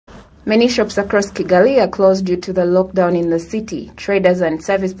Many shops across Kigali are closed due to the lockdown in the city. Traders and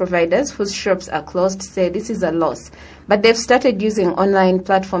service providers whose shops are closed say this is a loss, but they've started using online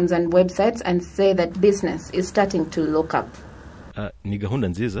platforms and websites and say that business is starting to look up.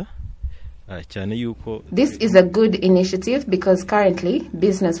 This is a good initiative because currently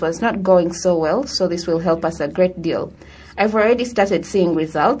business was not going so well, so this will help us a great deal. I've already started seeing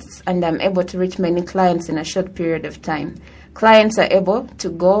results and I'm able to reach many clients in a short period of time. Clients are able to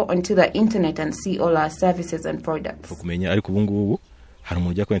go onto the internet and see all our services and products. Getting a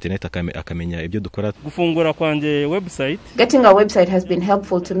website has been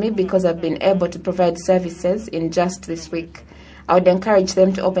helpful to me because I've been able to provide services in just this week. I would encourage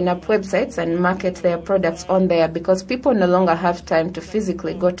them to open up websites and market their products on there because people no longer have time to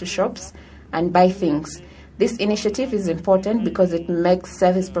physically go to shops and buy things. This initiative is important because it makes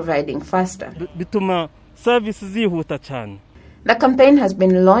service providing faster. The campaign has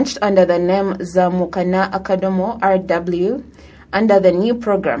been launched under the name Zamuka na AkadomoRW. Under the new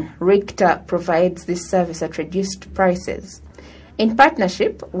program, RICTA provides this service at reduced prices. In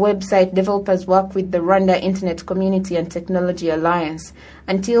partnership, website developers work with the Rwanda Internet Community and Technology Alliance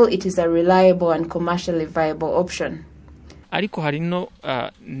until it is a reliable and commercially viable option.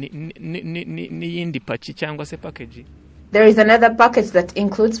 There is another package that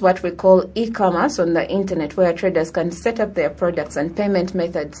includes what we call e-commerce on the internet, where traders can set up their products and payment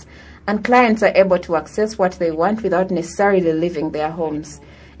methods, and clients are able to access what they want without necessarily leaving their homes.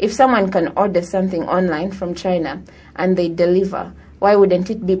 If someone can order something online from China and they deliver, why wouldn't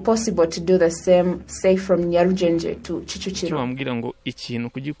it be possible to do the same, say, from Nyarugenje to Chichuchiro?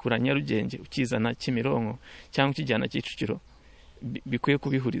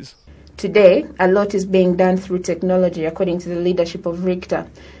 Today, a lot is being done through technology, according to the leadership of RICTA.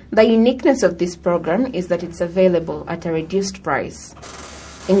 The uniqueness of this program is that it's available at a reduced price.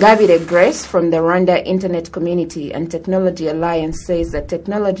 Ingabire Grace from the Rwanda Internet Community and Technology Alliance says that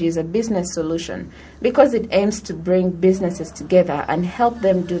technology is a business solution because it aims to bring businesses together and help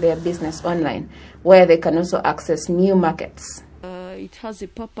them do their business online, where they can also access new markets. It has a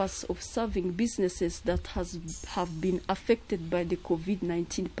purpose of serving businesses that have been affected by the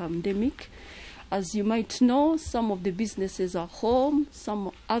COVID-19 pandemic. As you might know, some of the businesses are home, some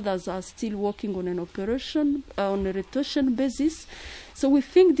others are still working on an operation, on a rotation basis. So we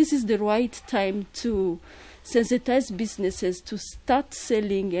think this is the right time to sensitize businesses to start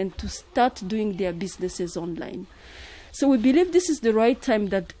selling and to start doing their businesses online. So we believe this is the right time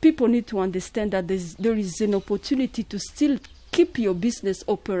that people need to understand that there is an opportunity to still keep your business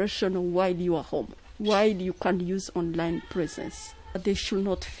operational while you are home, while you can use online presence. They should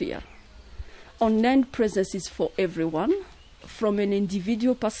not fear. Online presence is for everyone, from an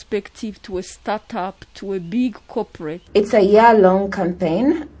individual perspective to a startup to a big corporate. It's a year-long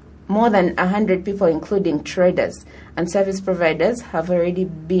campaign. More than 100 people, including traders and service providers, have already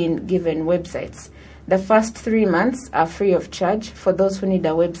been given websites. The first 3 months are free of charge for those who need a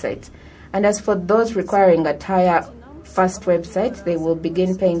website. And as for those requiring a Tier First website, they will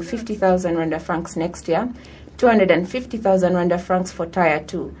begin paying 50,000 Rwanda francs next year, 250,000 Rwanda francs for Tier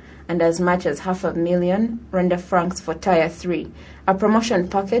 2, and as much as 500,000 Rwanda francs for Tier 3. A promotion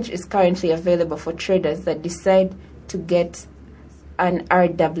package is currently available for traders that decide to get an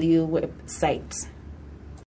RW website.